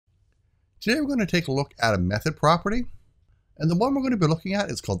Today we're going to take a look at a method property, and the one we're going to be looking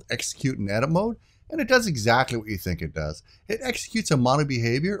at is called ExecuteInEditMode, and it does exactly what you think it does. It executes a mono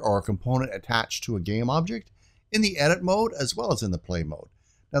behavior or a component attached to a game object in the edit mode as well as in the play mode.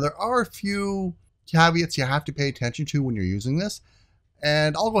 Now there are a few caveats you have to pay attention to when you're using this,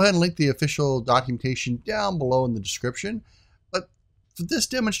 and I'll go ahead and link the official documentation down below in the description. But for this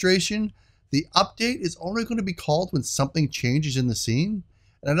demonstration, the update is only going to be called when something changes in the scene.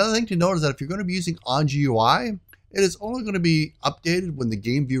 And another thing to note is that if you're going to be using OnGUI, it is only going to be updated when the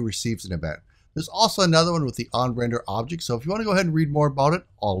game view receives an event. There's also another one with the onRender object. So if you want to go ahead and read more about it,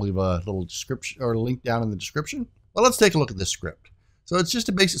 I'll leave a little description or link down in the description. But let's take a look at this script. So it's just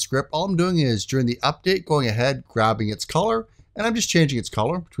a basic script. All I'm doing is during the update, going ahead, grabbing its color, and I'm just changing its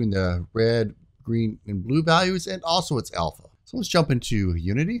color between the red, green, and blue values, and also its alpha. So let's jump into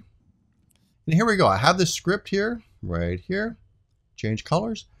Unity. And here we go. I have this script here, right here. Change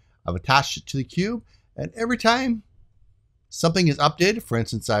colors. I've attached it to the cube, and every time something is updated, for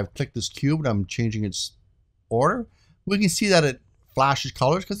instance, I've clicked this cube and I'm changing its order, we can see that it flashes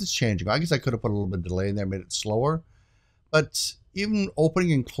colors because it's changing. I guess I could have put a little bit of delay in there, made it slower. But even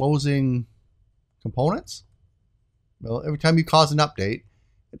opening and closing components, well, every time you cause an update,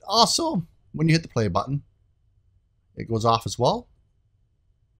 it also, when you hit the play button, it goes off as well.